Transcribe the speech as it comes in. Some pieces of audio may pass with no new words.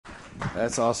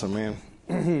That's awesome, man.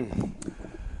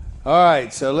 All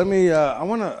right, so let me. I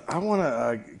want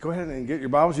to go ahead and get your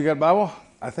Bibles. You got a Bible?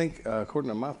 I think, according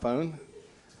to my phone,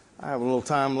 I have a little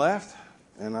time left,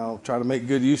 and I'll try to make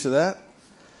good use of that.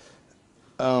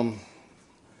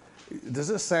 Does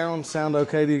this sound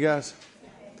okay to you guys?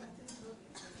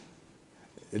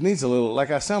 It needs a little.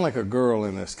 Like I sound like a girl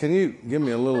in this. Can you give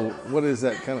me a little? What is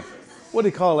that kind of? What do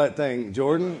you call that thing,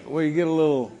 Jordan? Where you get a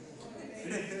little.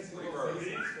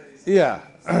 Yeah.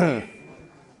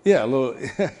 Yeah, a little.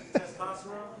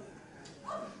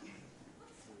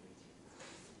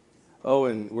 Oh,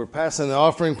 and we're passing the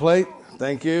offering plate.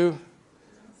 Thank you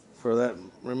for that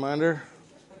reminder.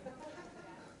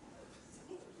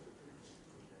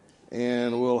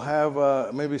 And we'll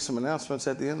have maybe some announcements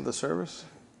at the end of the service.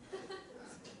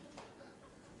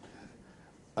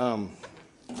 All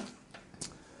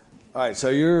right, so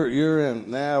you're in.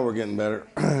 Now we're getting better.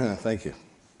 Thank you.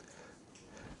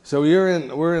 So we're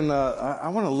in. I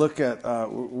want to look at.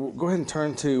 Go ahead and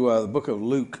turn to the book of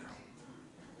Luke.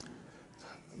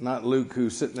 Not Luke,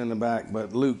 who's sitting in the back,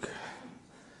 but Luke,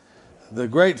 the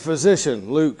great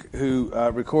physician, Luke, who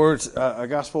records a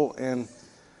gospel and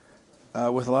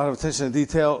with a lot of attention to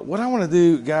detail. What I want to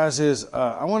do, guys, is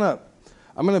I'm going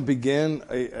to begin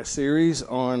a series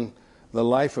on the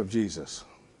life of Jesus.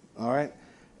 All right,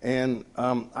 and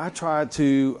I tried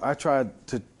to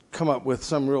come up with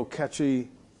some real catchy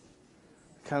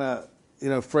kind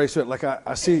of phrase to it. Like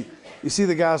I see, you see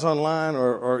the guys online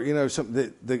or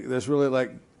there's really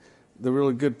like the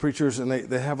really good preachers, and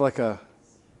they have like they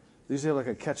usually have like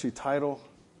a catchy title.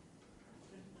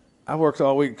 I worked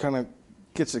all week, kind of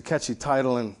gets a catchy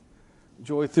title, and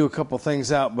Joy threw a couple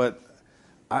things out, but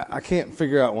I can't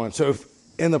figure out one. So if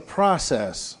in the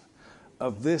process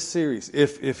of this series,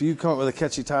 if you come up with a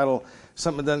catchy title,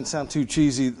 something that doesn't sound too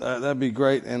cheesy, that'd be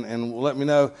great, and let me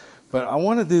know. But I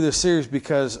want to do this series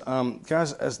because,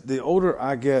 guys, as the older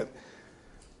I get,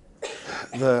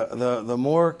 the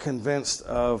more convinced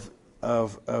of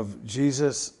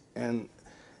Jesus, and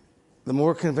the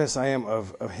more convinced I am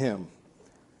of Him.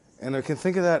 And I can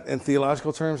think of that in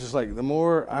theological terms. It's like the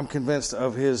more I'm convinced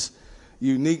of His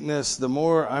uniqueness, the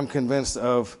more I'm convinced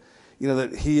of,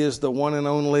 that He is the one and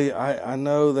only. I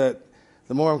know that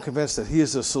the more I'm convinced that He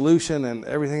is the solution, and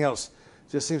everything else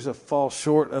just seems to fall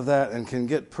short of that and can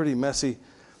get pretty messy.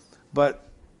 But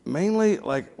mainly,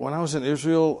 like when I was in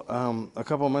Israel a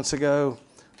couple of months ago,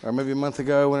 or maybe a month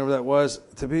ago, whenever that was,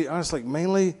 to be honest, like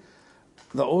mainly,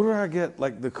 the older I get,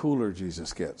 like the cooler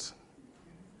Jesus gets.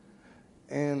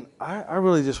 And I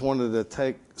really just wanted to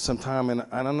take some time, and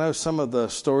I know some of the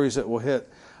stories that we'll hit,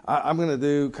 I'm going to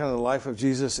do kind of the life of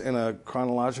Jesus in a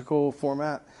chronological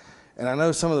format. And I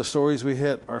know some of the stories we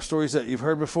hit are stories that you've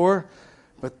heard before,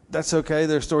 but that's okay.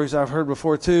 They're stories I've heard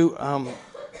before too.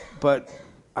 But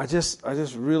I just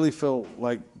really feel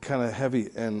like kind of heavy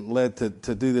and led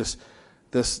to do this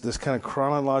kind of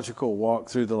chronological walk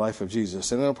through the life of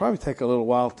Jesus. And it'll probably take a little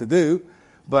while to do,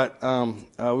 but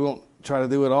we won't try to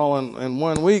do it all in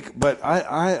 1 week. But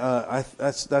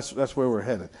that's where we're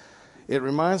headed. It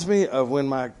reminds me of when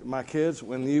my kids,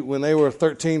 when they were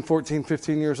 13, 14,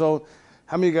 15 years old.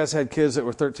 How many of you guys had kids that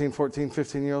were 13, 14,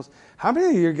 15 years old? How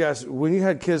many of you guys, when you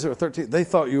had kids that were 13, they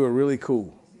thought you were really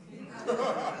cool?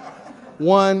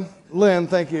 One, Lynn,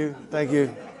 thank you.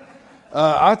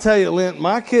 I'll tell you, Lynn,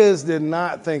 my kids did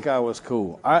not think I was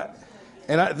cool.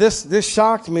 This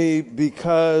shocked me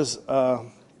because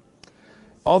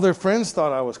all their friends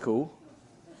thought I was cool,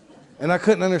 and I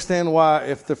couldn't understand why.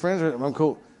 If the friends are, I'm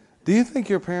cool. Do you think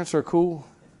your parents are cool?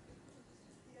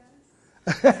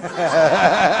 Yes.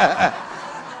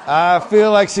 I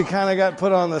feel like she kind of got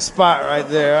put on the spot right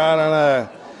there. I don't know.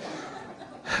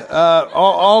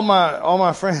 All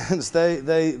my friends, they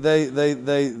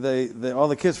all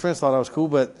the kids' friends thought I was cool,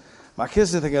 but my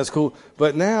kids didn't think I was cool.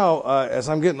 But now, as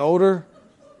I'm getting older,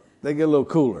 they get a little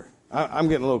cooler. I'm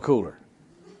getting a little cooler.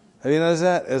 Have you noticed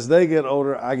that? As they get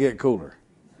older, I get cooler.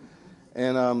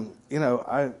 And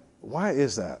why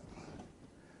is that?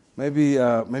 Maybe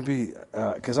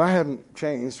because I hadn't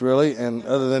changed really, and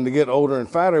other than to get older and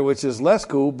fatter, which is less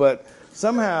cool, but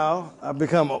somehow I've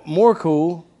become more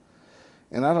cool.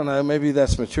 And I don't know, maybe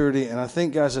that's maturity. And I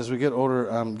think, guys, as we get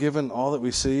older, given all that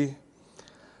we see,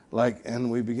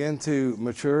 and we begin to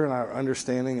mature in our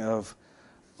understanding of,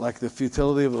 the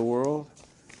futility of the world.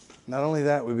 Not only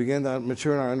that, we begin to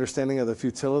mature in our understanding of the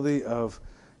futility of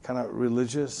kind of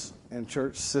religious and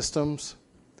church systems.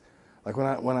 Like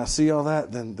when I see all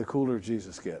that, then the cooler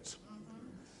Jesus gets.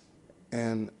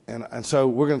 And so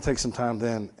we're going to take some time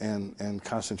then and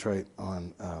concentrate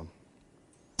on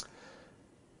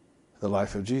the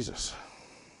life of Jesus.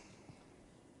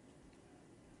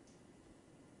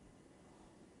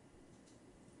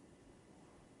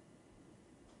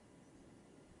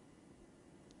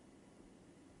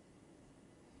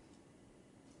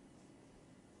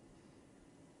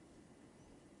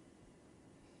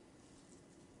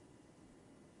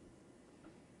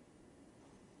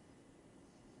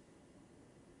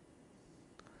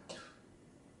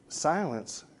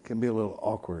 silence can be a little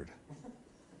awkward,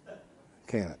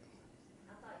 can it?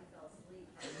 I thought you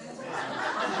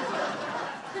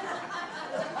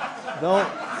fell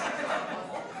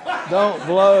asleep. Don't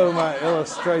blow my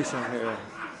illustration here.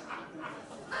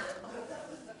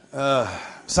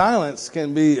 Silence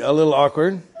can be a little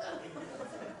awkward,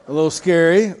 a little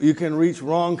scary. You can reach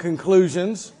wrong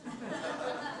conclusions.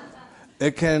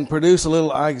 It can produce a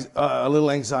little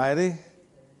anxiety.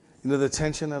 You know, the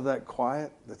tension of that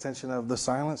quiet, the tension of the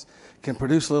silence can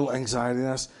produce a little anxiety in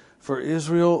us. For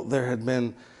Israel, there had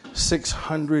been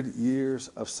 600 years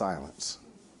of silence.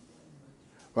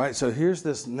 Right? So here's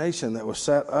this nation that was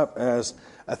set up as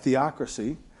a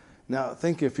theocracy. Now,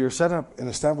 think if you're set up and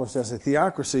established as a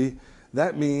theocracy,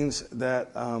 that means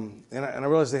that, and I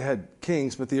realize they had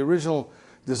kings, but the original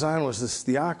design was this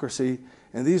theocracy,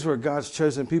 and these were God's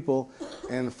chosen people.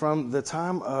 And from the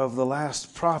time of the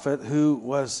last prophet, who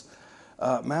was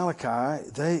Malachi,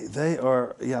 they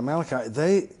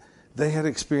had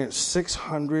experienced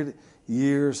 600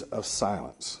 years of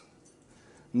silence.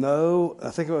 No,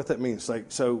 think about what that means. Like,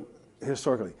 so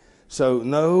historically, so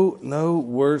no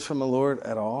words from the Lord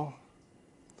at all.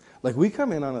 Like, we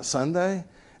come in on a Sunday,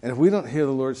 and if we don't hear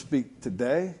the Lord speak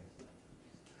today,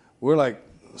 we're like,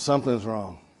 something's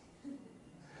wrong.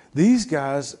 These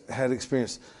guys had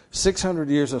experienced 600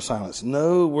 years of silence.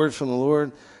 No words from the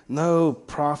Lord, no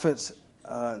prophets,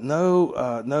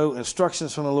 no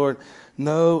instructions from the Lord,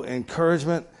 no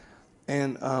encouragement.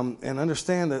 And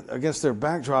understand that against their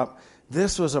backdrop,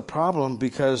 this was a problem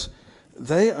because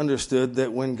they understood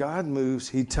that when God moves,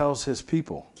 he tells his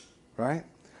people, right?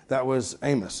 That was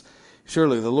Amos.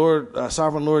 Surely the Lord,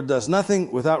 sovereign Lord, does nothing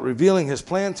without revealing his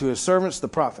plan to his servants, the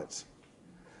prophets.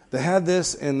 They had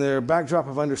this in their backdrop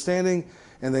of understanding,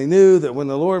 and they knew that when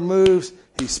the Lord moves,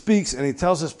 he speaks and he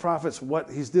tells his prophets what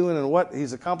he's doing and what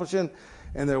he's accomplishing,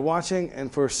 and they're watching,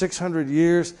 and for 600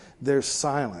 years, there's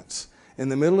silence. In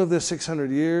the middle of this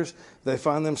 600 years, they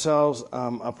find themselves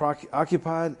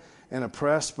occupied and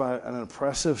oppressed by an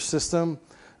oppressive system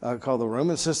called the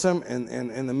Roman system, and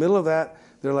in the middle of that,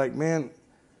 they're like, man,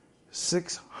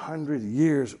 600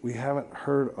 years, we haven't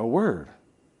heard a word.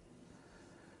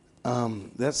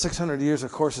 That 600 years,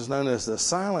 of course, is known as the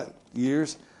silent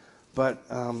years, but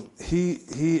he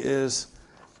is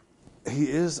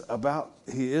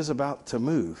about to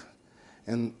move,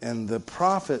 and the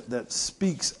prophet that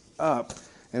speaks up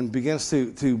and begins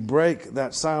to break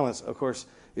that silence, of course,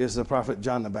 is the prophet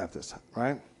John the Baptist,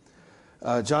 right?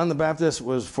 John the Baptist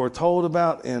was foretold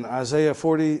about in Isaiah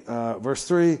 40, verse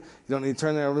 3. You don't need to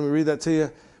turn there. Let me read that to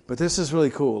you. But this is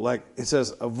really cool. Like, it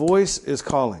says, a voice is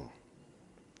calling.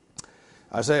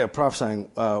 Isaiah prophesying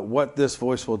what this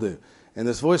voice will do. And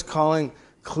this voice calling,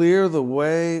 clear the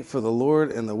way for the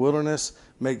Lord in the wilderness,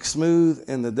 make smooth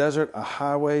in the desert a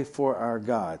highway for our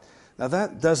God. Now,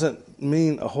 that doesn't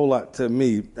mean a whole lot to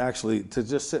me, actually, to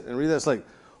just sit and read that. It's like,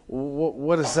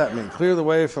 what does that mean? Clear the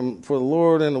way for the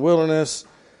Lord in the wilderness.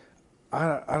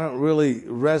 I don't really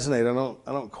resonate.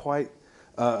 I don't quite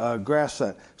grasp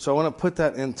that. So I want to put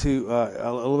that into a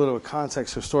little bit of a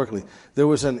context historically. There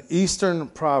was an Eastern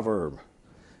proverb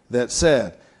that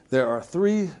said there are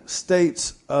 3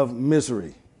 states of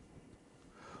misery.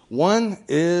 One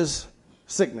is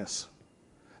sickness.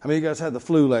 How many of you guys had the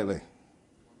flu lately?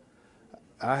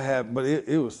 I have, but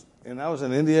it was, and I was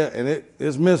in India, and it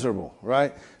is miserable,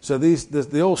 right? So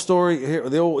the old story here,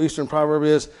 the old Eastern proverb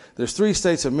is there's 3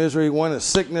 states of misery. One is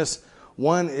sickness.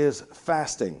 One is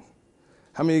fasting.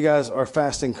 How many of you guys are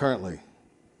fasting currently?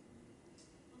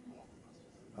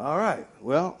 All right.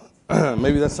 Well,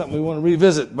 maybe that's something we want to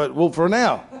revisit, but for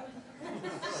now,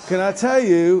 can I tell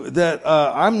you that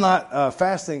I'm not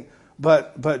fasting,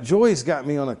 but Joy's got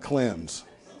me on a cleanse.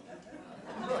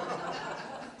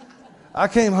 I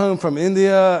came home from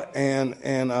India,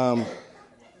 and I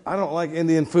don't like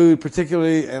Indian food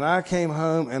particularly, and I came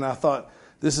home and I thought,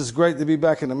 this is great to be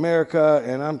back in America,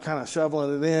 and I'm kind of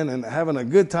shoveling it in and having a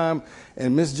good time,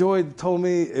 and Miss Joy told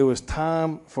me it was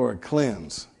time for a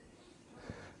cleanse.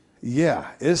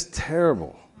 Yeah, it's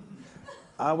terrible.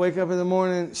 I wake up in the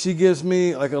morning, she gives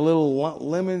me like a little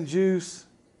lemon juice,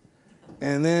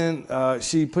 and then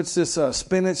she puts this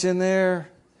spinach in there,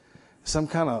 some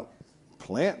kind of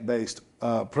plant-based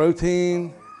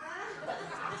protein.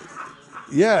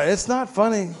 Yeah, it's not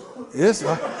funny.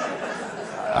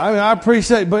 I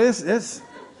appreciate it, but it's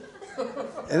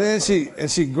and then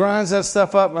she grinds that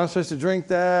stuff up, and I'm supposed to drink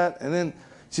that, and then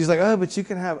she's like, oh, but you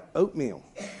can have oatmeal.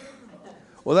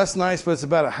 Well, that's nice, but it's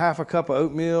about a half a cup of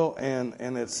oatmeal,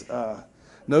 and it's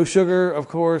no sugar, of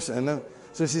course, and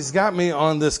so she's got me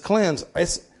on this cleanse.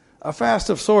 It's a fast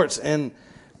of sorts, and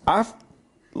I've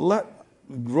let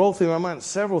rolled through my mind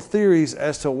several theories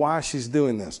as to why she's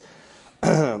doing this.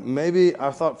 Maybe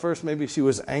I thought first maybe she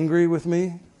was angry with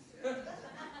me.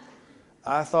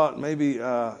 I thought maybe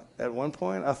at one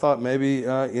point I thought maybe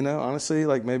honestly,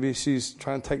 like maybe she's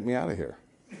trying to take me out of here.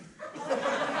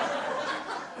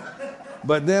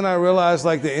 But then I realized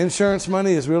like the insurance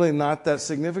money is really not that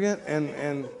significant,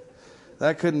 and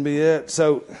that couldn't be it.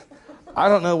 So I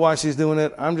don't know why she's doing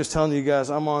it. I'm just telling you guys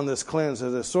I'm on this cleanse.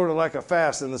 It's sort of like a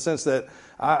fast in the sense that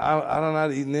I'm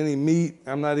not eating any meat.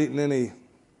 I'm not eating any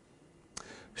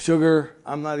sugar.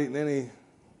 I'm not eating any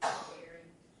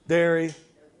dairy.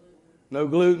 No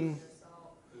gluten.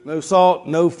 No salt.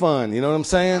 No fun. You know what I'm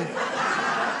saying?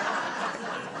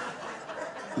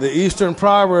 The Eastern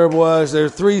proverb was there are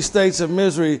 3 states of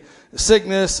misery: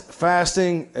 sickness,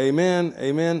 fasting, amen,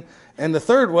 amen. And the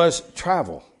third was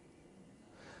travel.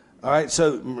 All right,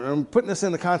 so I'm putting this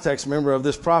in the context, remember, of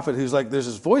this prophet who's like, there's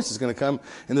this voice that's going to come,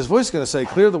 and this voice is going to say,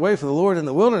 clear the way for the Lord in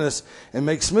the wilderness and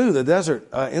make smooth the desert,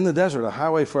 in the desert, a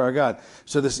highway for our God.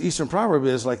 So this Eastern proverb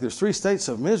is like there's 3 states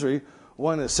of misery.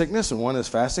 One is sickness, and one is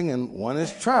fasting, and one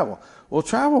is travel. Well,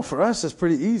 travel for us is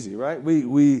pretty easy, right?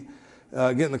 We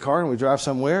get in the car and we drive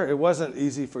somewhere. It wasn't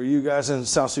easy for you guys in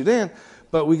South Sudan,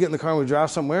 but we get in the car and we drive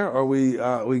somewhere, or we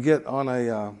get on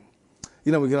a...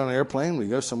 we get on an airplane, we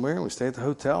go somewhere, and we stay at the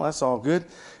hotel. That's all good.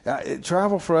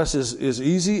 Travel for us is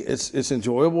easy. It's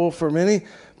enjoyable for many,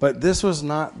 but this was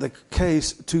not the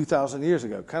case 2,000 years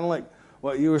ago. Kind of like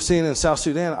what you were seeing in South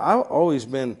Sudan. I've always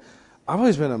been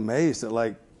amazed at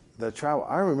like the travel.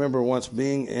 I remember once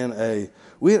being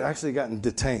we had actually gotten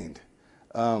detained,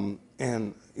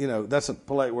 and that's a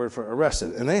polite word for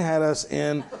arrested, and they had us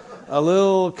in a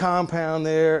little compound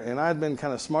there, and I'd been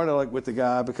kind of smart aleck with the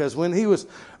guy because when he was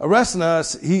arresting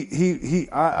us,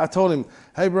 I told him,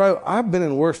 hey bro, I've been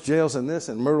in worse jails than this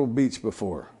in Myrtle Beach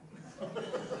before.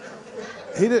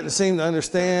 He didn't seem to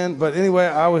understand, but anyway,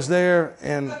 I was there,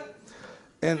 and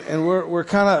we're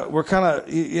kind of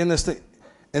in this thing,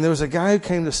 and there was a guy who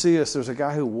came to see us. There was a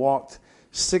guy who walked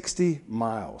 60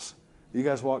 miles. You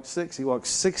guys walked 6. He walked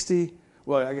 60.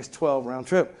 Well, I guess 12 round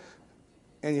trip.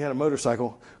 And you had a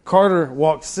motorcycle. Carter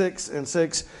walked 6 and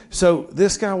 6. So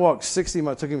this guy walked 60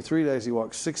 miles. It took him 3 days. He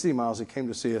walked 60 miles. He came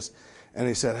to see us. And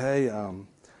he said, hey,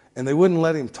 and they wouldn't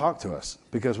let him talk to us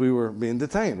because we were being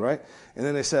detained, right? And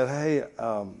then they said, hey,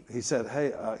 he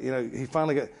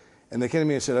finally got, and they came to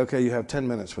me and said, okay, you have 10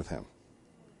 minutes with him.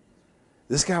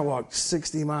 This guy walked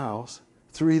 60 miles,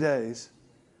 3 days.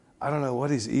 I don't know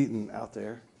what he's eating out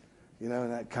there, in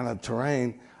that kind of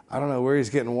terrain. I don't know where he's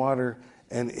getting water.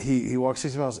 And he walked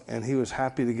 60 miles, and he was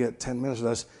happy to get 10 minutes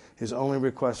with us. His only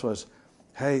request was,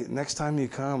 hey, next time you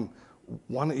come,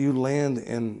 why don't you land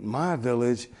in my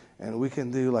village, and we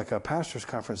can do like a pastor's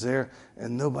conference there,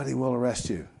 and nobody will arrest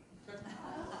you.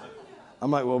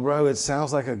 I'm like, well, bro, it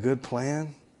sounds like a good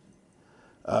plan.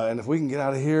 And if we can get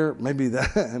out of here, maybe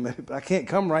I can't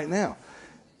come right now.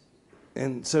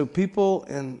 And so people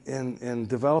in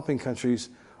developing countries,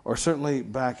 or certainly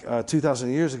back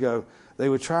 2,000 years ago, they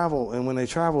would travel, and when they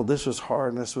traveled, this was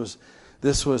hard, and this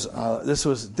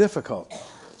was difficult.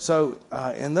 So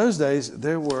in those days,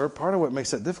 part of what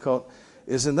makes that difficult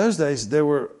is in those days there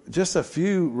were just a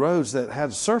few roads that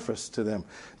had surface to them.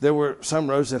 There were some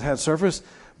roads that had surface,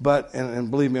 but and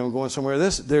believe me, I'm going somewhere with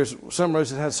this. There's some roads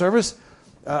that had surface,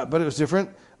 but it was different.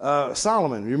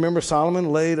 Solomon, you remember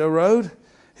Solomon laid a road?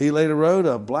 He laid a road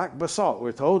of black basalt,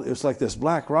 we're told. It was like this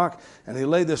black rock, and he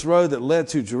laid this road that led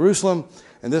to Jerusalem,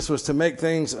 and this was to make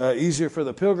things easier for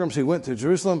the pilgrims who went to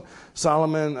Jerusalem.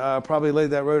 Solomon probably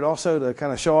laid that road also to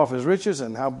kind of show off his riches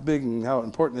and how big and how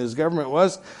important his government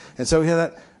was. And so he had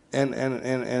that, and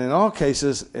in all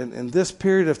cases, in this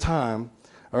period of time,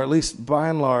 or at least by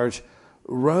and large,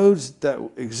 roads that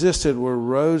existed were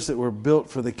roads that were built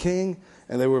for the king,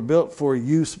 and they were built for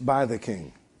use by the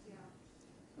king.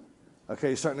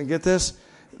 Okay, you starting to get this?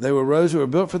 They were roads that were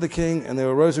built for the king, and they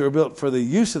were roads that were built for the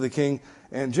use of the king,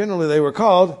 and generally they were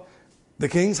called the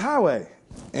king's highway.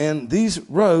 And these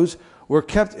roads were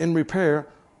kept in repair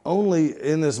only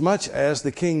in as much as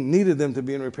the king needed them to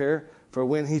be in repair for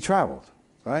when he traveled,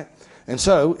 right? And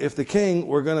so if the king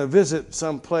were going to visit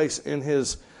some place in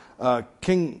his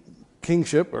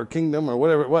kingship or kingdom or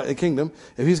whatever it was, a kingdom,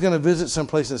 if he's going to visit some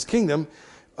place in his kingdom,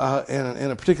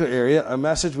 in a particular area, a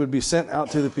message would be sent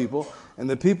out to the people, and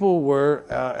the people were,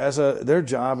 their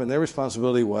job and their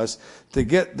responsibility was to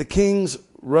get the king's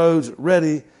roads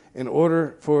ready in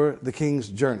order for the king's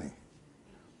journey.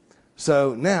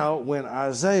 So now when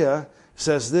Isaiah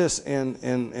says this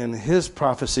in his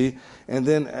prophecy, and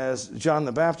then as John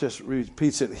the Baptist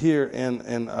repeats it here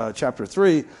in chapter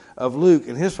 3 of Luke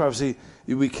in his prophecy,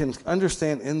 we can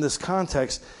understand in this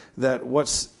context that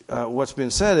what's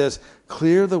been said is,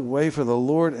 clear the way for the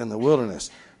Lord in the wilderness,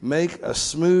 make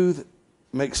smooth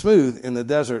in the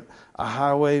desert a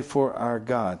highway for our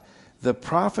God. The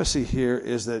prophecy here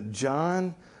is that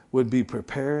John would be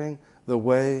preparing the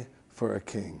way for a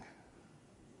king.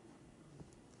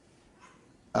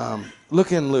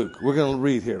 Look in Luke. We're going to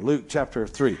read here, Luke chapter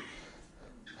 3.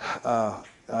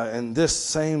 And this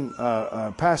same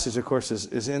passage, of course,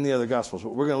 is in the other Gospels, but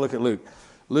we're going to look at Luke.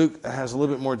 Luke has a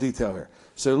little bit more detail here.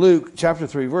 So Luke chapter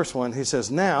 3, verse 1, he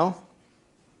says, now,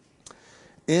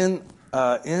 in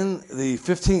the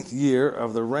 15th year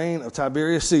of the reign of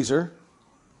Tiberius Caesar,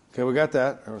 okay, we got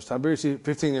that. It was Tiberius Caesar,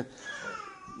 15 years,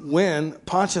 when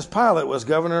Pontius Pilate was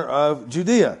governor of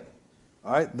Judea.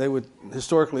 All right, they would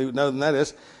historically know than that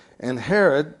is. And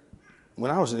Herod, when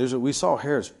I was in Israel, we saw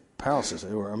Herod's palaces.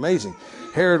 They were amazing.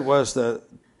 Herod was I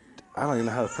don't even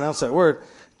know how to pronounce that word,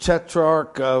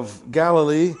 tetrarch of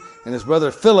Galilee, and his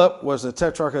brother Philip was the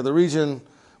tetrarch of the region,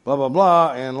 blah, blah,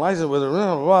 blah, and Liza with blah,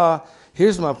 blah, blah.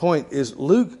 Here's my point, is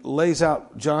Luke lays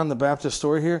out John the Baptist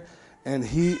story here, and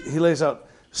he lays out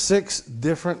 6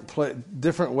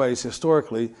 different ways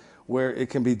historically where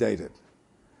it can be dated.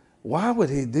 Why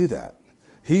would he do that?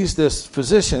 He's this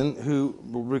physician who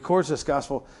records this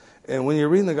gospel, and when you're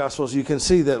reading the Gospels, you can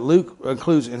see that Luke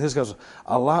includes in his gospel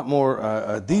a lot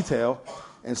more detail.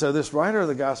 And so this writer of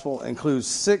the gospel includes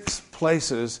 6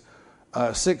 places,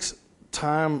 6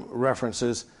 time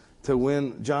references to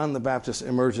when John the Baptist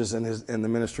emerges and the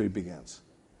ministry begins.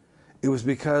 It was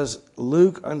because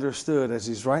Luke understood, as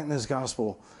he's writing his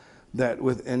gospel, that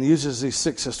and uses these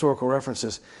 6 historical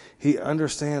references, he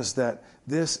understands that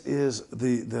this is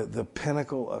the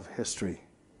pinnacle of history.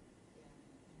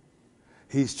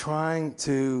 He's trying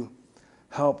to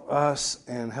help us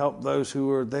and help those who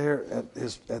were there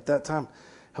at that time.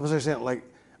 Help us understand,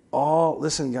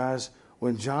 listen, guys,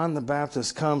 when John the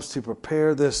Baptist comes to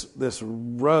prepare this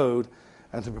road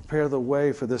and to prepare the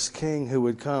way for this king who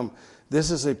would come,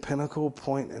 this is a pinnacle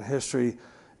point in history,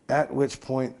 at which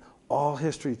point all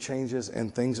history changes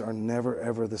and things are never,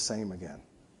 ever the same again.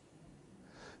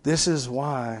 This is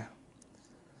why,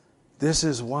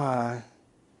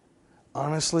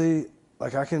 honestly,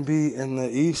 I can be in the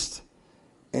East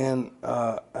and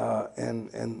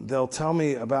they'll tell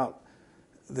me about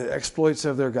the exploits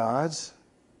of their gods,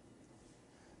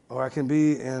 or I can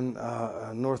be in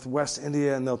Northwest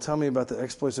India and they'll tell me about the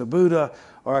exploits of Buddha,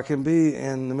 or I can be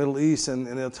in the Middle East and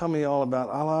they'll tell me all about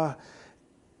Allah.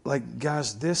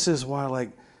 Guys, this is why,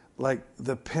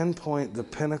 the pinpoint, the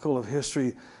pinnacle of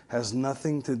history has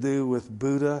nothing to do with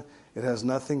Buddha. It has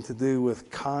nothing to do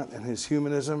with Kant and his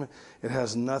humanism. It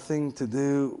has nothing to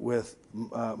do with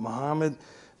Muhammad.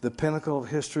 The pinnacle of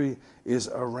history is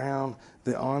around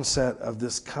the onset of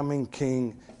this coming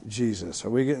King Jesus. Are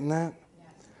we getting that? Yeah.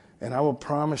 And I will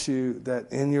promise you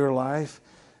that in your life,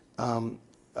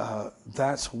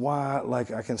 that's why,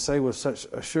 I can say with such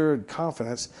assured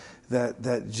confidence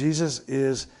that Jesus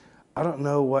is, I don't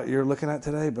know what you're looking at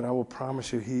today, but I will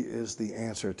promise you he is the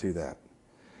answer to that.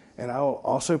 And I will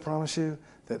also promise you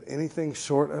that anything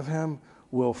short of him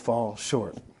will fall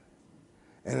short.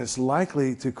 And it's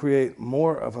likely to create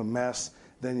more of a mess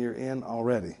than you're in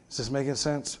already. Is this making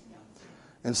sense?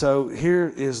 And so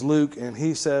here is Luke, and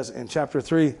he says in chapter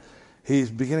 3,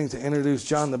 he's beginning to introduce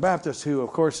John the Baptist, who,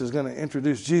 of course, is going to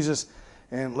introduce Jesus.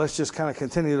 And let's just kind of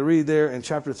continue to read there in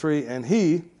chapter 3. And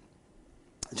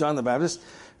John the Baptist,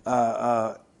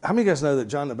 how many of you guys know that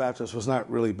John the Baptist was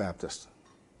not really Baptist?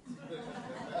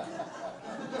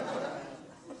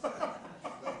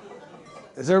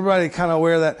 Is everybody kind of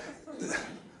aware of that?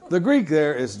 The Greek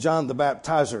there is John the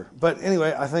Baptizer. But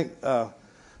anyway, I think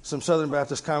some Southern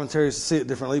Baptist commentaries see it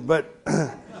differently. But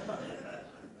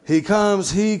he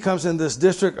comes in this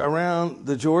district around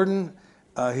the Jordan.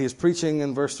 He is preaching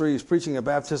in verse 3. He's preaching a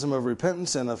baptism of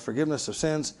repentance and of forgiveness of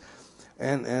sins.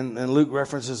 And Luke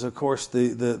references, of course,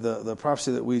 the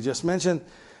prophecy that we just mentioned.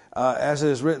 As it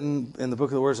is written in the book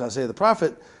of the words of Isaiah the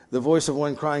prophet, the voice of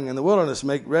one crying in the wilderness,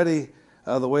 make ready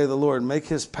the way of the Lord, make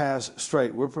his paths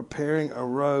straight. We're preparing a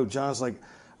road. John's like,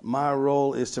 my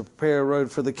role is to prepare a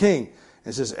road for the king.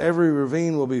 It says, every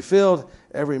ravine will be filled,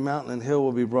 every mountain and hill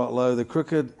will be brought low, the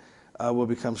crooked will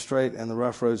become straight, and the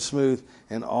rough road smooth,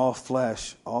 and all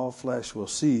flesh will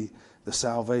see the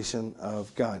salvation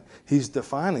of God. He's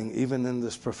defining, even in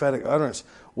this prophetic utterance,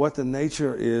 what the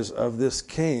nature is of this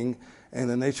king and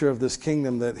the nature of this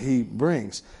kingdom that he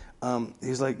brings.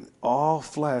 He's like, all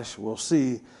flesh will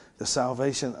see the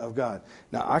salvation of God.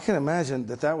 Now, I can imagine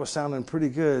that that was sounding pretty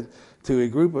good to a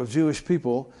group of Jewish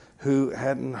people who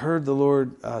hadn't heard the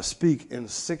Lord speak in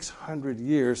 600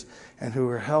 years and who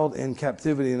were held in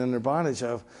captivity and under bondage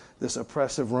of this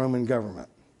oppressive Roman government.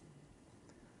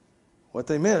 What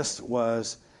they missed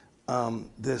was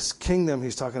this kingdom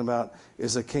he's talking about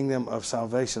is a kingdom of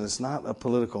salvation. It's not a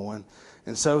political one.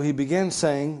 And so he began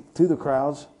saying to the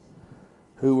crowds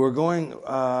who were going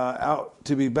out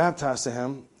to be baptized to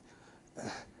him,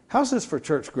 how's this for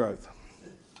church growth?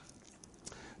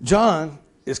 John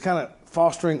is kind of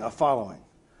fostering a following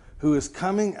who is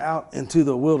coming out into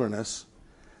the wilderness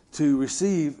to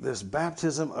receive this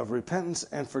baptism of repentance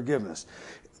and forgiveness.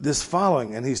 This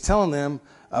following, and he's telling them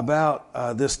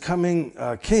about this coming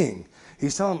king.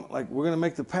 He's telling them, like, we're going to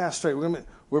make the path straight.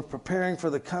 We're preparing for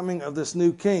the coming of this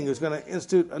new king who's going to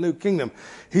institute a new kingdom.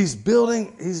 He's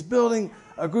building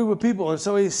a group of people. And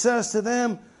so he says to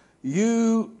them,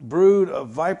 you brood of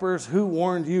vipers, who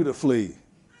warned you to flee?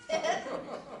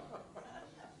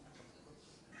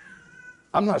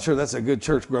 I'm not sure that's a good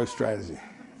church growth strategy.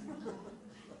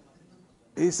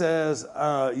 He says,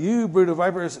 you brood of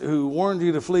vipers, who warned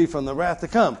you to flee from the wrath to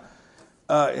come.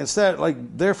 Instead,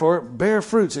 therefore, bear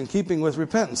fruits in keeping with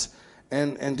repentance.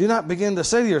 And do not begin to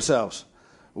say to yourselves,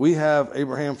 we have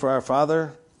Abraham for our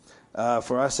father.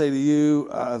 For I say to you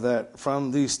that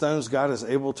from these stones God is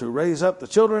able to raise up the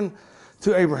children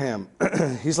to Abraham.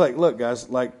 He's like, look, guys,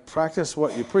 practice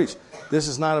what you preach. This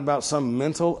is not about some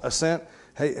mental assent.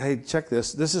 Hey, check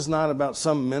this. This is not about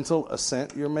some mental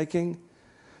assent you're making.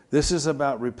 This is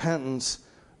about repentance.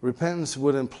 Repentance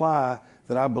would imply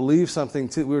that I believe something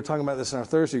we were talking about this in our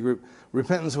Thursday group.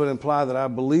 Repentance would imply that I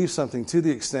believe something to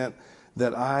the extent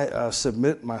that I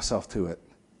submit myself to it.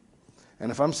 And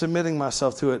if I'm submitting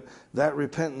myself to it, that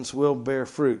repentance will bear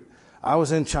fruit. I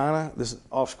was in China. This is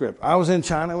off script. I was in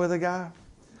China with a guy,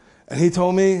 and he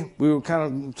told me, we were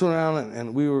kind of turning around,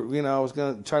 and we were, I was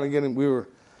going to try to get him. We were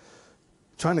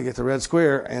trying to get to Red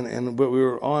Square, but we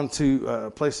were on to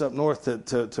a place up north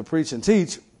to preach and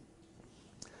teach.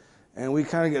 And we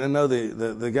kind of get to know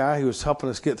the guy who was helping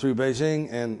us get through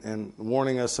Beijing and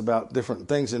warning us about different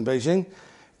things in Beijing.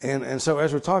 And so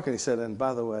as we're talking, he said, and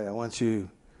by the way, I want you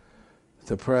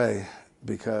to pray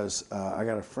because I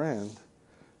got a friend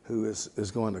who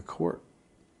is going to court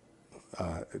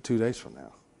 2 days from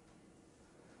now.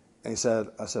 And I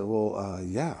said, well,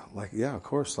 yeah, of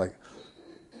course.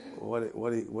 What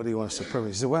do you want us to pray?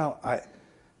 He said, well,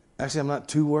 I'm not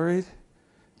too worried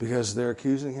because they're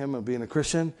accusing him of being a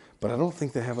Christian, but I don't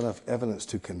think they have enough evidence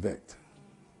to convict.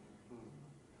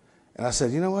 And I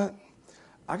said, you know what?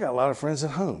 I got a lot of friends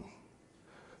at home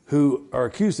who are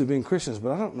accused of being Christians,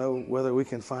 but I don't know whether we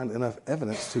can find enough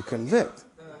evidence to convict.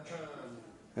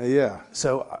 Yeah,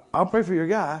 so I'll pray for your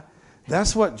guy.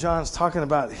 That's what John's talking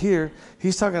about here.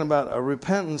 He's talking about a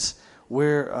repentance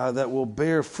where that will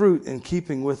bear fruit in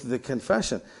keeping with the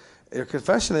confession. Your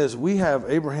confession is, we have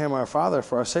Abraham our father,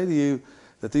 for I say to you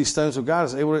that these stones of God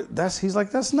is able to, he's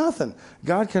like, that's nothing.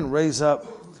 God can raise up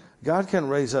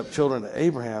children to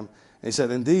Abraham. And he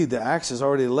said, indeed, the axe is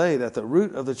already laid at the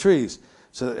root of the trees,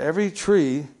 so that every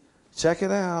tree, check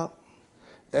it out,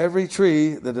 every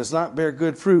tree that does not bear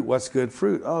good fruit. What's good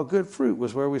fruit? Oh, good fruit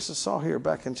was where we saw here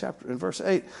back in verse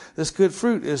 8. This good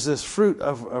fruit is this fruit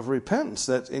of repentance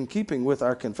that's in keeping with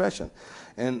our confession.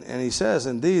 And he says,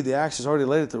 indeed, the axe is already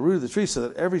laid at the root of the tree, so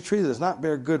that every tree that does not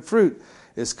bear good fruit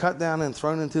is cut down and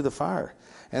thrown into the fire.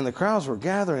 And the crowds were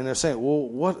gathering. They're saying, well,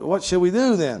 what should we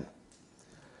do then?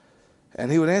 And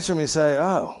he would answer me and say,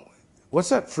 oh, what's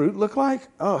that fruit look like?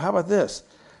 Oh, how about this?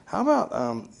 How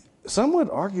about, some would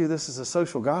argue this is a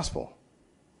social gospel.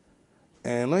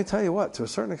 And let me tell you what, to a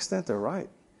certain extent, they're right.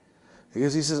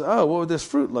 Because he says, oh, what would this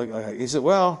fruit look like? He said,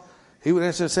 well, he would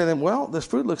answer and say to them, well, this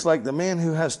fruit looks like the man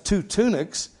who has 2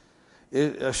 tunics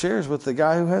shares with the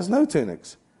guy who has no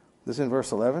tunics. This is in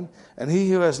verse 11. And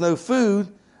he who has no food,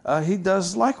 he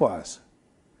does likewise.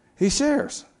 He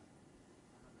shares.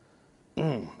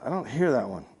 I don't hear that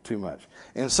one too much.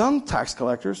 And some tax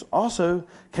collectors also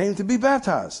came to be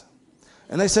baptized.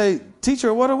 And they say,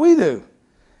 teacher, what do we do?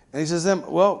 And he says to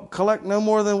them, well, collect no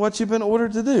more than what you've been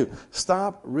ordered to do.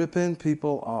 Stop ripping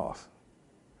people off.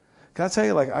 Can I tell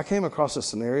you, I came across a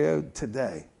scenario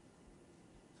today.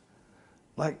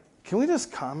 Can we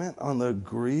just comment on the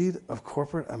greed of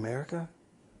corporate America?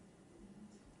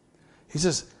 He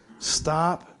says,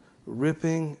 stop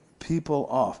ripping people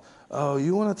off. Oh,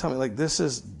 you want to tell me, this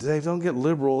is, Dave, don't get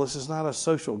liberal. This is not a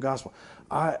social gospel.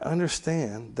 I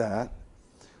understand that.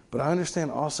 But I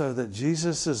understand also that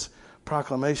Jesus'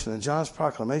 proclamation and John's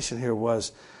proclamation here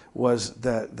was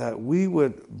that we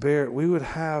would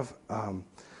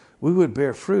we would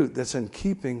bear fruit that's in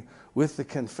keeping with the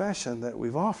confession that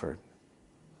we've offered.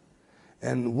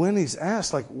 And when he's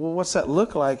asked, like, well, what's that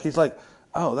look like? He's like,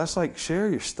 oh, that's like share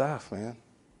your stuff, man.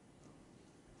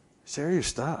 Share your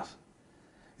stuff.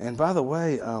 And by the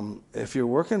way, if you're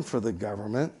working for the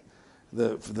government,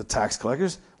 for the tax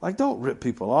collectors, like, don't rip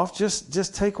people off.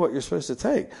 Just take what you're supposed to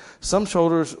take. Some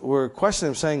shoulders were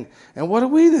questioning him, saying, and what do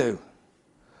we do?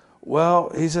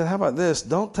 Well, he said, how about this?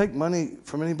 Don't take money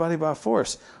from anybody by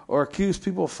force or accuse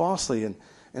people falsely,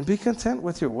 and be content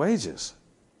with your wages.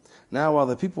 Now, while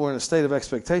the people were in a state of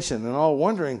expectation and all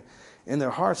wondering in their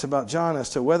hearts about John as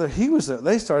to whether he was there,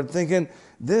 they started thinking,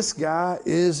 this guy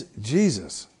is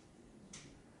Jesus.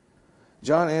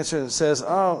 John answered and says,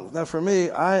 oh, now for me,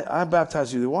 I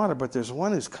baptize you with water, but there's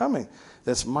one who's coming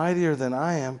that's mightier than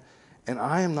I am, and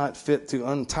I am not fit to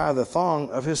untie the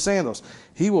thong of his sandals.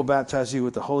 He will baptize you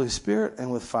with the Holy Spirit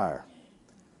and with fire.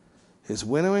 His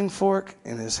winnowing fork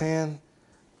in his hand,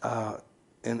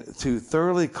 and to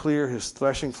thoroughly clear his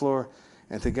threshing floor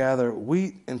and to gather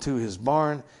wheat into his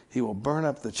barn, he will burn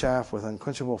up the chaff with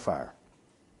unquenchable fire.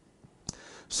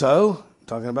 So,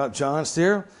 talking about John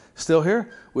still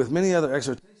here, with many other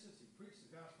exhortations, he preached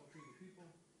the gospel to the people.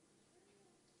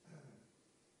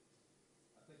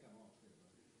 I think I'm off here,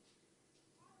 buddy.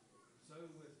 So,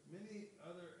 with many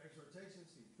other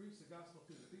exhortations, he preached the gospel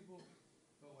to the people.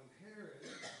 But when Herod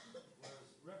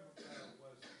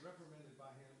was reprimanded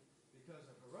by him because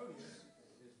of Herodias,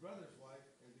 his brother's wife,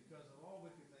 and because of all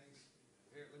wicked things.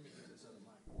 Here, let me get this other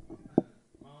mic.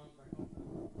 Mom, back on.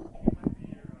 It might be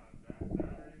your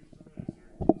battery or something.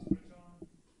 Is your switch on?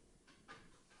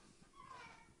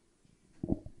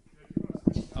 Yeah, if you want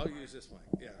to switch. I'll use this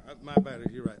mic. Yeah, my battery.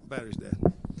 You're right. Battery's dead.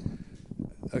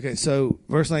 Okay, so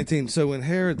verse 19. So when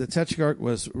Herod the Tetrarch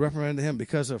was reprimanded to him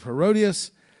because of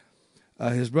Herodias,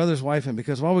 his brother's wife, and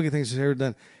because of all wicked things Herod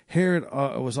done, Herod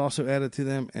was also added to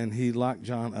them, and he locked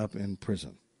John up in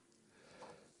prison.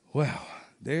 Well,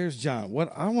 there's John.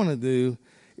 What I want to do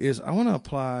is I want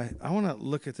to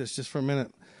look at this just for a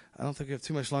minute. I don't think we have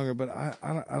too much longer, but I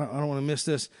don't want to miss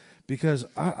this because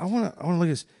I want to look at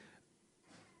this.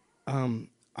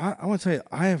 I want to tell you,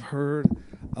 I have heard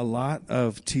a lot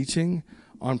of teaching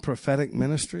on prophetic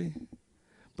ministry,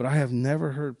 but I have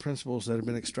never heard principles that have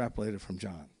been extrapolated from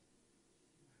John.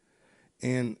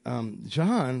 And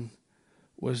John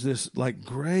was this like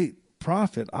great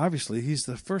prophet. Obviously, he's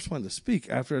the first one to speak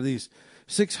after these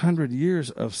 600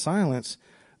 years of silence.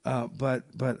 But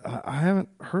I haven't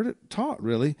heard it taught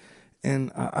really,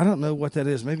 and I don't know what that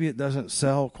is. Maybe it doesn't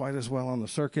sell quite as well on the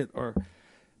circuit,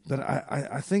 but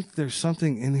I think there's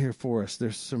something in here for us.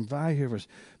 There's some value here for us.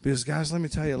 Because guys, let me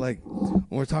tell you, like when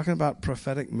we're talking about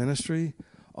prophetic ministry,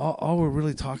 all we're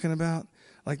really talking about,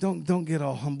 like don't get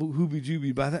all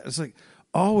hooby-jooby by that. It's like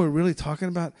all we're really talking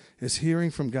about is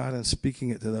hearing from God and speaking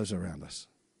it to those around us.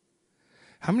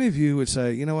 How many of you would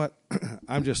say, you know what,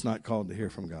 I'm just not called to hear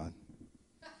from God?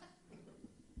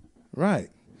 Right.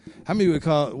 How many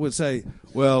would say,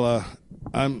 well,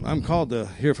 I'm called to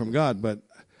hear from God, but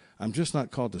I'm just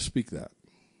not called to speak that?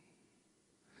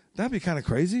 That'd be kind of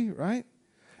crazy, right?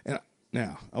 And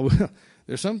now,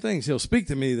 there's some things he'll speak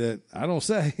to me that I don't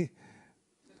say,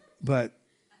 but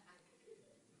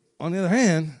on the other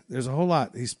hand, there's a whole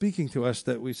lot he's speaking to us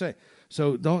that we say.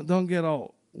 So don't get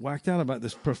all whacked out about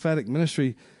this prophetic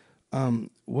ministry.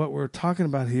 What we're talking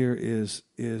about here is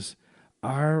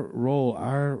our role,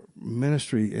 our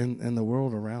ministry in the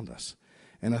world around us.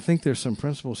 And I think there's some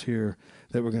principles here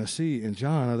that we're going to see in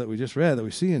John, or that we just read, that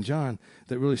we see in John,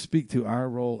 that really speak to our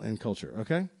role in culture.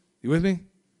 Okay? You with me?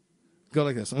 Go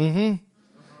like this. Mm-hmm.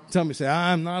 Tell me, say,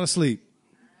 I'm not asleep.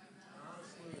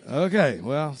 Okay,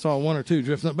 well, saw one or two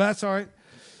drifting up, but that's all right.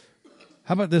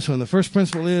 How about this one? The first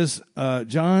principle is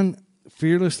John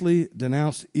fearlessly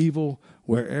denounced evil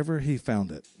wherever he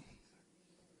found it.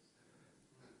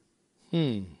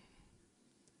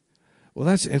 Well,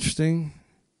 that's interesting.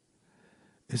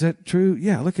 Is that true?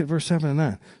 Yeah, look at verse 7 and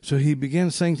 9. So he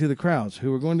began saying to the crowds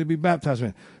who were going to be baptized.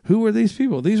 Who were these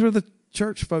people? These were the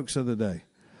church folks of the day.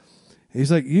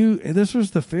 He's like, this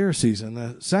was the Pharisees and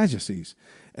the Sadducees.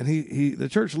 And the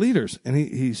church leaders, and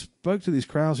he spoke to these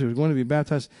crowds who were going to be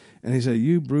baptized, and he said,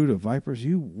 you brood of vipers,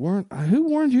 who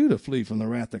warned you to flee from the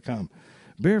wrath to come?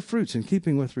 Bear fruits in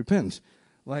keeping with repentance.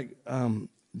 Like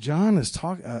John is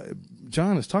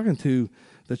talking to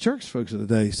the church folks of the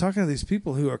day. He's talking to these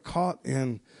people who are caught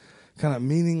in kind of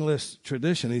meaningless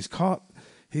tradition. He's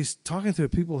talking to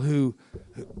people who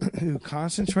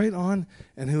concentrate on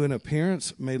and who in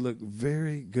appearance may look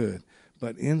very good,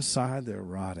 but inside they're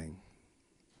rotting.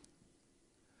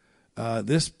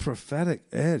 This prophetic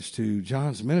edge to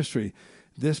John's ministry,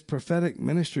 this prophetic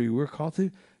ministry we're called to,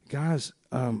 guys,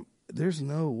 there's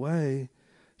no way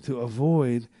to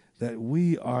avoid that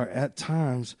we are at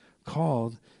times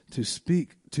called to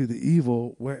speak to the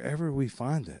evil wherever we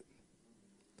find it.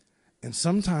 And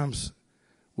sometimes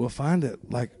we'll find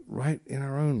it like right in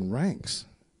our own ranks.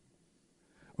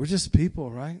 We're just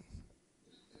people, right?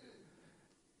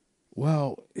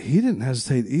 Well, he didn't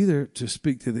hesitate either to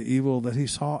speak to the evil that he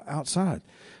saw outside.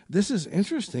 This is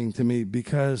interesting to me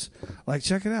because, like,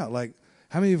 check it out. Like,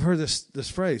 how many of you have heard this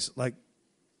phrase? Like,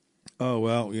 oh,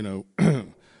 well, you know,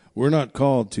 we're not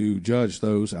called to judge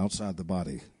those outside the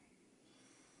body.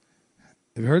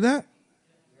 Have you heard that?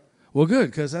 Well,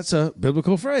 good, because that's a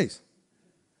biblical phrase.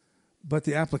 But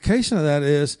the application of that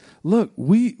is, look,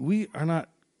 we are not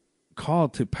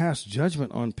called to pass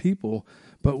judgment on people,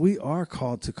 but we are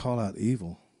called to call out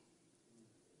evil.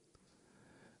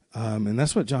 And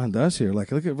that's what John does here.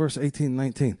 Like, look at verse 18 and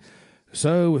 19.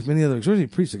 So, with many other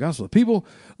exhortations, he preached the gospel to the people.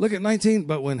 Look at 19.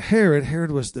 But when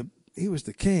Herod was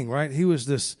the king, right? He was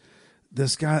this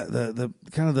guy, the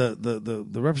kind of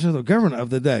the representative governor of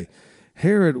the day.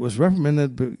 Herod was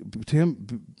reprimanded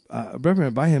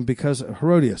by him because of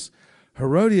Herodias.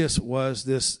 Herodias was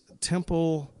this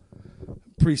temple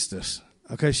priestess.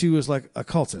 Okay, she was like a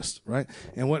cultist, right?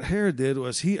 And what Herod did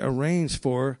was he arranged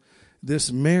for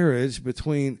this marriage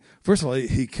between, first of all,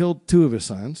 he killed 2 of his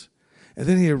sons, and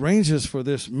then he arranges for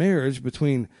this marriage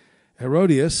between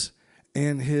Herodias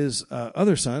and his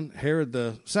other son, Herod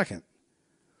the second.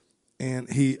 And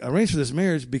he arranged for this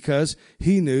marriage because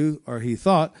he knew, or he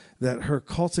thought, that her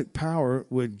cultic power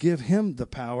would give him the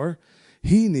power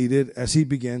he needed as he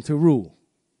began to rule.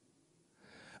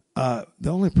 The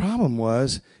only problem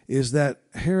is that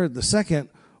Herod the second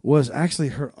was actually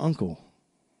her uncle.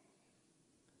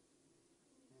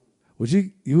 Would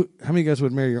you how many of you guys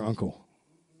would marry your uncle?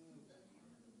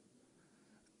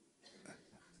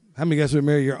 How many of you guys would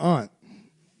marry your aunt?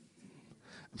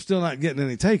 I'm still not getting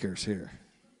any takers here.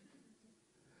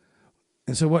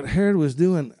 And so what Herod was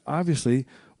doing, obviously,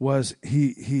 was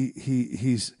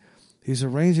he's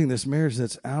arranging this marriage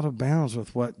that's out of bounds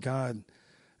with what God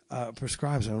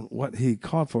prescribes and what he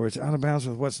called for. It's out of bounds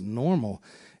with what's normal.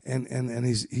 And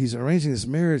he's arranging this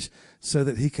marriage so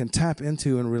that he can tap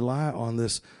into and rely on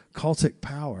this cultic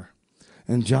power.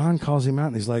 And John calls him out,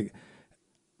 and he's like,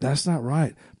 that's not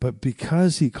right. But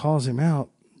because he calls him out,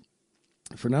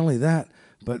 for not only that,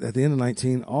 but at the end of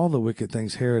 19, all the wicked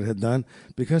things Herod had done,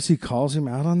 because he calls him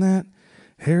out on that,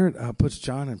 Herod puts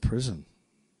John in prison.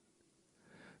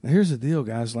 Now, here's the deal,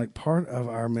 guys. Like, part of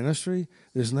our ministry,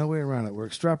 there's no way around it. We're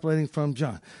extrapolating from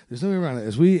John. There's no way around it.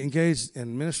 As we engage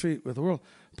in ministry with the world,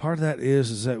 part of that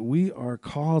is that we are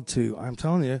called to, I'm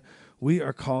telling you, we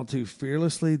are called to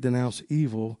fearlessly denounce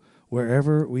evil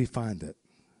wherever we find it.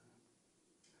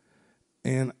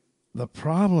 And the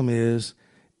problem is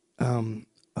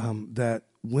that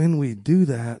when we do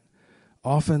that,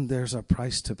 often there's a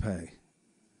price to pay.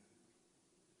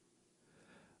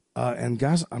 And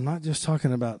guys, I'm not just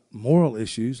talking about moral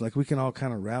issues, like we can all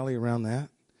kind of rally around that,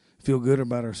 feel good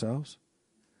about ourselves.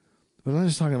 But I'm not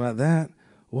just talking about that.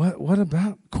 What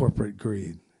about corporate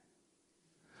greed?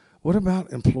 What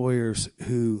about employers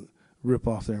who rip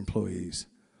off their employees?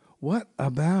 What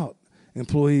about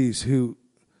employees who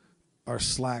are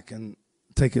slack and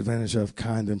take advantage of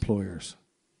kind employers?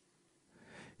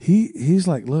 He's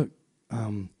like, look,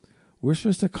 we're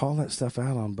supposed to call that stuff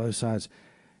out on both sides.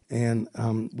 And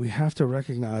we have to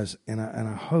recognize, and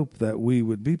I hope that we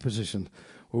would be positioned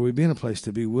where we'd be in a place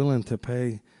to be willing to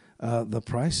pay the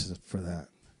price for that.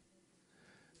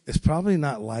 It's probably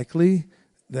not likely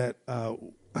that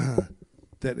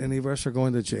that any of us are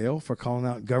going to jail for calling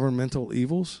out governmental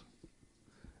evils,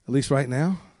 at least right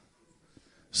now.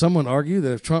 Some would argue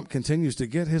that if Trump continues to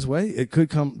get his way, it could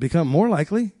become more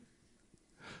likely.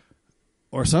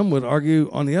 Or some would argue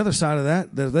on the other side of that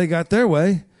if they got their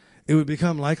way, it would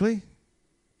become likely.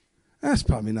 That's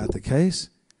probably not the case.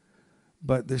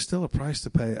 But there's still a price to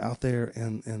pay out there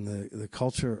in the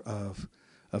culture of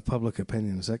public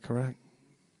opinion. Is that correct?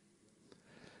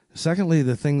 Secondly,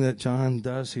 the thing that John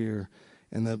does here,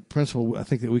 and the principle I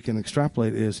think that we can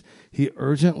extrapolate, is he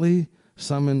urgently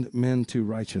summoned men to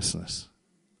righteousness.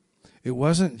 It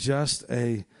wasn't just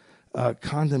a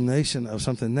condemnation of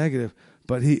something negative,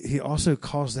 but he also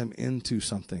calls them into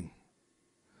something.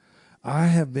 I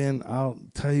have been, I'll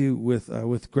tell you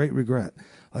with great regret,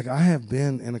 like I have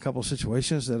been in a couple of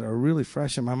situations that are really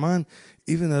fresh in my mind,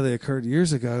 even though they occurred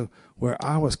years ago, where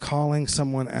I was calling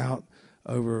someone out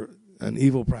over an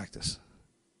evil practice.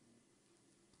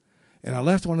 And I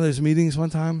left one of those meetings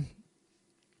one time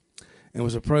and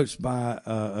was approached by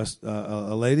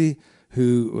a lady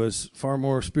who was far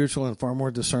more spiritual and far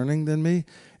more discerning than me.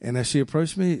 And as she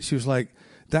approached me, she was like,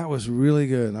 "That was really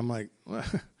good." And I'm like, well,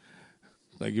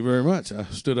 "Thank you very much." I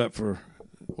stood up for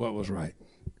what was right.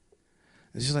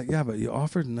 And she's like, "Yeah, but you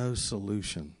offered no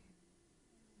solution."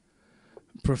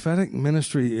 Prophetic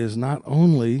ministry is not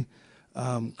only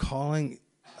calling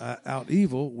out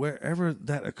evil wherever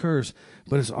that occurs,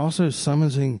 but it's also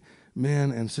summoning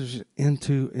men and sisters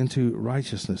into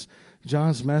righteousness.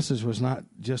 John's message was not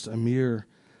just a mere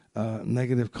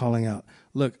negative calling out.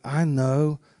 Look, I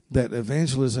know that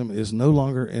evangelism is no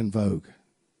longer in vogue.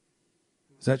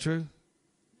 Is that true?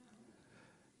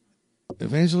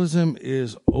 Evangelism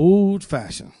is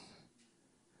old-fashioned.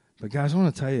 But guys, I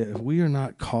want to tell you, if we are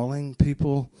not calling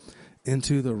people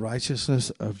into the righteousness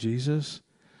of Jesus,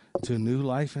 to new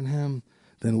life in him,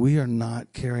 then we are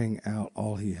not carrying out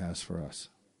all he has for us.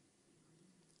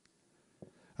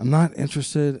 I'm not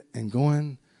interested in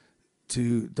going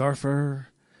to Darfur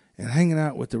and hanging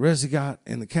out with the Rezigot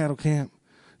in the cattle camp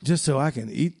just so I can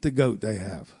eat the goat they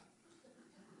have.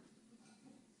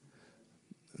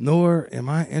 Nor am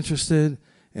I interested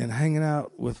in hanging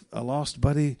out with a lost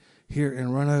buddy here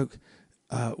in Roanoke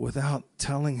without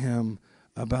telling him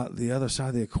about the other side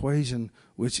of the equation,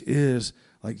 which is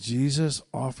like Jesus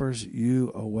offers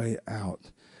you a way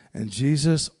out. And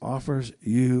Jesus offers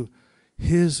you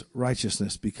his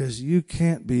righteousness because you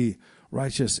can't be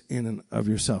righteous in and of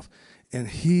yourself. And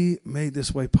he made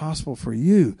this way possible for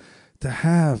you to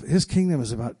have. His kingdom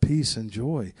is about peace and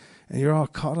joy. And you're all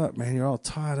caught up, man. You're all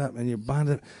tied up and you're bound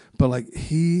up. But like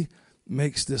he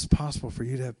makes this possible for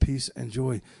you to have peace and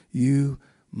joy. You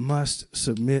must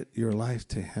submit your life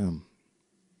to him.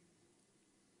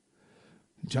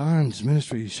 John's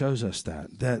ministry shows us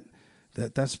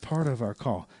that's part of our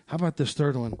call. How about this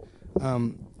third one?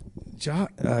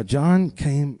 John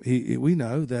came. We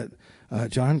know that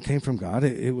John came from God.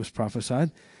 It was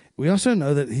prophesied. We also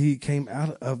know that he came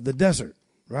out of the desert,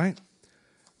 right?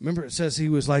 Remember, it says he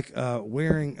was like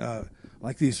wearing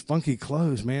like these funky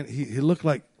clothes. Man, he looked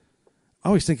like. I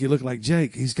always think he looked like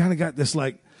Jake. He's kind of got this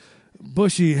like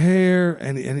bushy hair,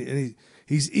 and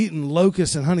he's eating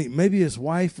locusts and honey. Maybe his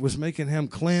wife was making him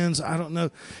cleanse. I don't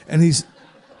know. And he's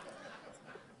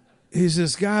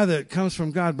this guy that comes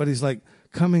from God, but he's like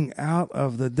coming out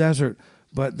of the desert.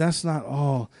 But that's not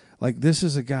all. Like this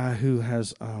is a guy who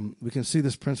has, we can see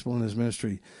this principle in his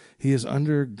ministry. He has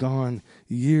undergone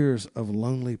years of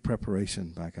lonely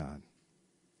preparation by God.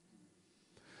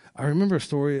 I remember a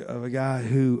story of a guy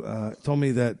who told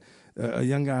me that a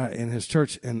young guy in his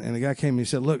church, and the guy came and he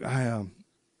said, "Look, I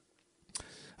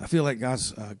feel like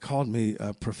God's called me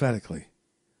prophetically."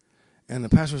 And the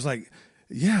pastor was like,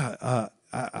 "Yeah,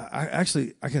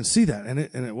 I can see that." And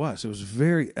it was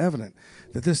very evident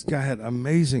that this guy had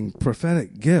amazing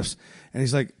prophetic gifts. And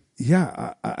he's like,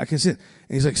 "Yeah, I can see it."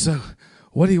 And he's like, "So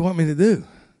what do you want me to do?"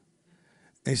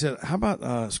 And he said, "How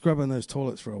about scrubbing those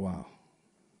toilets for a while?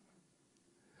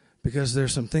 Because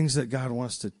there's some things that God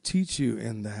wants to teach you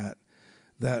in that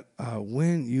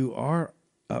when you are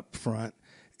up front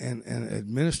and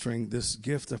administering this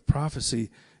gift of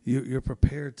prophecy, you're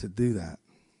prepared to do that."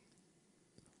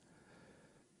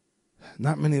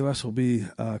 Not many of us will be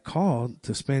called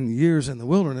to spend years in the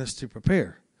wilderness to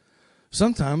prepare.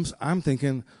 Sometimes I'm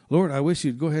thinking, "Lord, I wish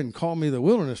you'd go ahead and call me to the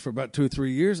wilderness for about 2 or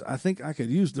 3 years. I think I could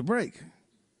use the break."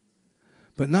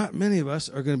 But not many of us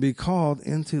are going to be called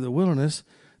into the wilderness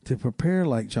to prepare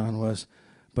like John was.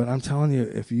 But I'm telling you,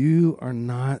 if you are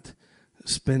not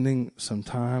spending some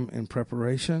time in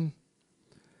preparation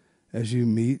as you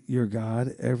meet your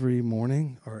God every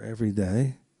morning or every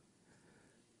day,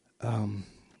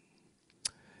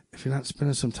 if you're not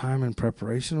spending some time in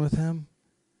preparation with him,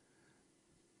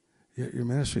 your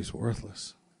ministry is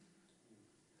worthless.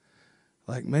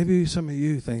 Like maybe some of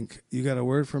you think, "You got a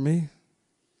word for me?"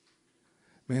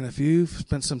 Man, if you've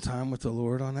spent some time with the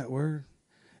Lord on that word,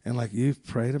 and like you've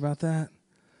prayed about that,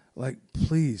 like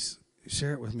please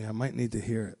share it with me. I might need to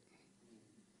hear it.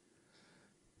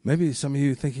 Maybe some of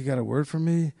you think you got a word for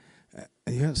me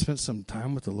and you haven't spent some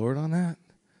time with the Lord on that.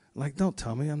 Like, don't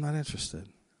tell me. I'm not interested.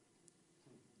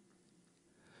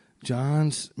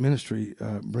 John's ministry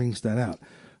brings that out.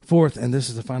 Fourth, and this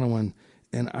is the final one,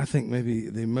 and I think maybe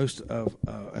the most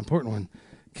important one,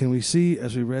 can we see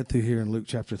as we read through here in Luke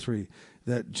chapter 3,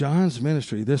 that John's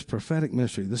ministry, this prophetic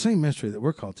ministry, the same ministry that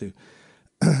we're called to,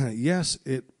 yes,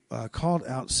 it called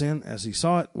out sin as he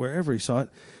saw it, wherever he saw it.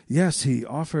 Yes, he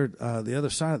offered the other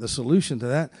side, the solution to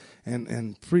that,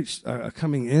 and preached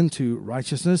coming into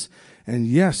righteousness. And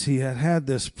yes, he had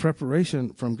this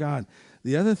preparation from God.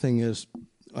 The other thing is,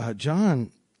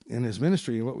 John, in his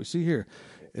ministry, and what we see here,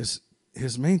 is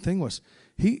his main thing was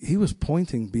he was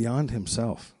pointing beyond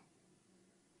himself.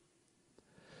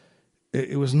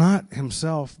 It was not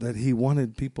himself that he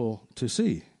wanted people to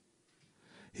see.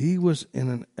 He was in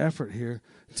an effort here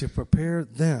to prepare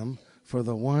them for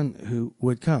the one who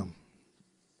would come.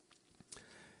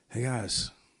 Hey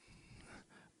guys,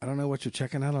 I don't know what you're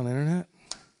checking out on the internet,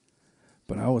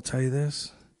 but I will tell you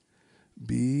this.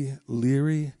 Be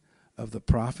leery of the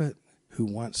prophet who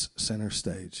wants center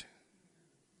stage.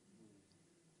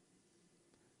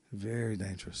 Very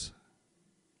dangerous.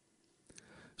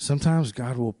 Sometimes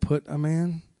God will put a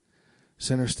man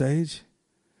center stage,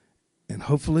 and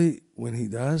hopefully when he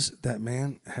does, that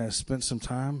man has spent some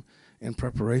time in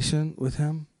preparation with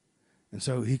him, and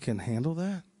so he can handle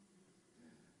that.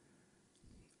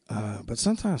 But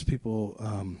sometimes people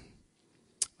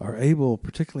are able,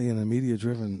 particularly in a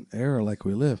media-driven era like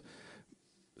we live,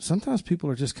 sometimes people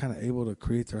are just kind of able to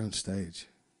create their own stage.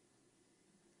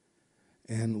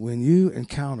 And when you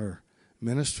encounter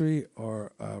ministry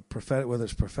or prophetic, whether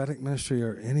it's prophetic ministry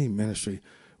or any ministry,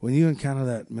 when you encounter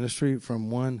that ministry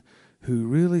from one who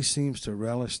really seems to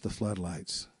relish the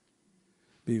floodlights,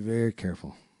 be very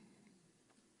careful.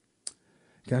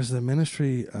 Guys, the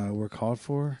ministry we're called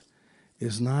for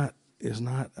is not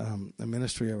a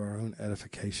ministry of our own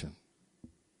edification.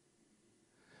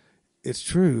 It's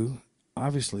true,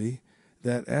 obviously,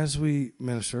 that as we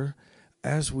minister,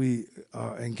 as we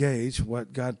engage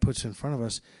what God puts in front of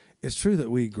us, it's true that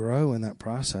we grow in that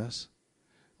process.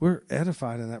 We're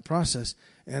edified in that process,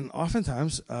 and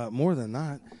oftentimes, more than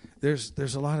not,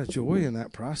 there's a lot of joy in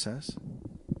that process.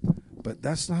 But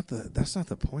that's not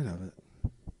the point of it.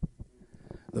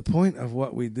 The point of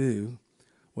what we do,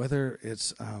 whether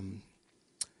it's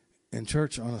in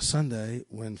church on a Sunday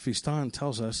when Fiston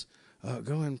tells us,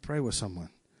 go and pray with someone,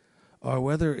 or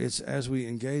whether it's as we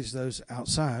engage those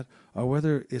outside, or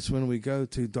whether it's when we go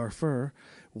to Darfur,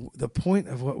 the point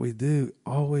of what we do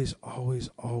always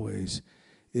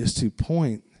is to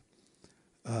point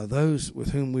those with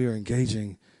whom we are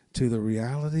engaging to the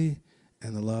reality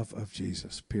and the love of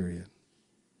Jesus, period.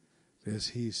 Because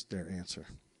he's their answer.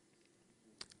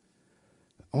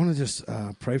 I want to just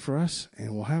pray for us,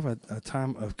 and we'll have a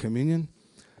time of communion.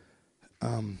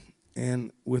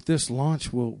 And with this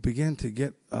launch, we'll begin to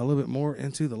get a little bit more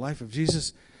into the life of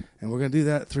Jesus, and we're going to do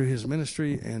that through his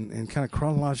ministry in kind of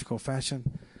chronological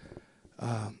fashion.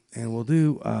 And we'll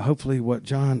do, hopefully, what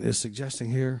John is suggesting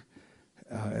here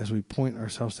as we point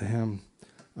ourselves to him,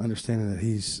 understanding that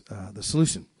he's the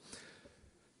solution.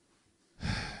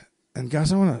 And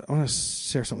guys, I want to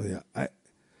share something with you.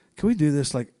 Can we do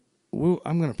this? Like,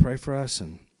 I'm going to pray for us,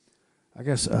 and I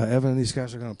guess Evan and these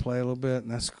guys are going to play a little bit,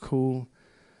 and that's cool.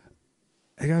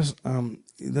 Hey guys,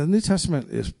 the New Testament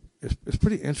is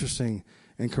pretty interesting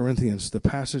in Corinthians. The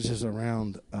passages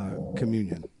around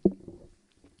communion,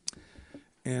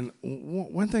 and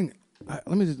one thing,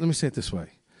 let me say it this way: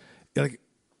 like,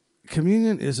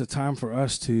 communion is a time for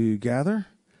us to gather.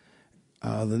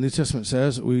 The New Testament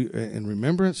says we in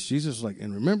remembrance. Jesus was like,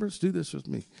 in remembrance, do this with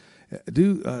me.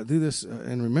 Do this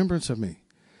in remembrance of me.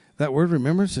 That word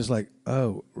remembrance is like,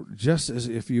 oh, just as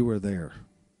if you were there.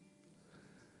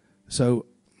 So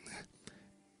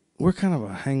we're kind of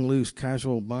a hang loose,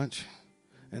 casual bunch,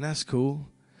 and that's cool.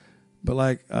 But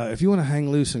like, if you want to hang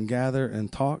loose and gather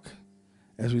and talk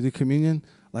as we do communion,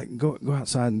 like go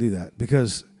outside and do that,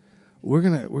 because we're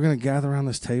gonna gather around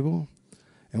this table,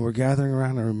 and we're gathering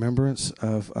around a remembrance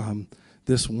of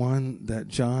this one that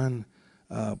John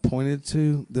pointed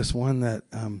to, this one that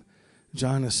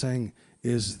John is saying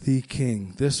is the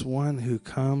King, this one who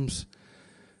comes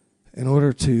in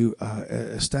order to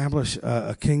establish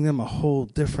a kingdom, a whole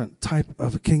different type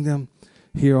of a kingdom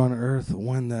here on earth,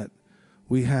 one that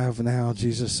we have now,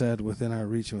 Jesus said, within our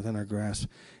reach and within our grasp.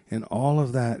 And all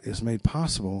of that is made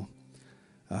possible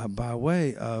by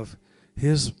way of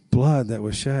his blood that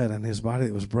was shed and his body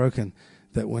that was broken,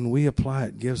 that when we apply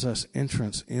it gives us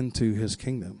entrance into his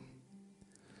kingdom.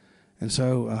 And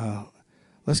so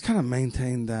let's kind of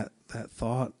maintain that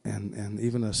thought and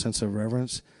even a sense of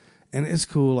reverence. And it's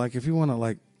cool. Like, if you want to,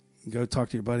 like, go talk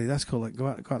to your buddy, that's cool. Like,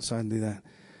 go outside and do that.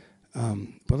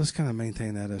 But let's kind of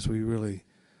maintain that as we really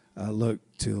look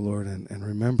to the Lord and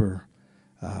remember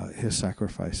his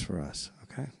sacrifice for us.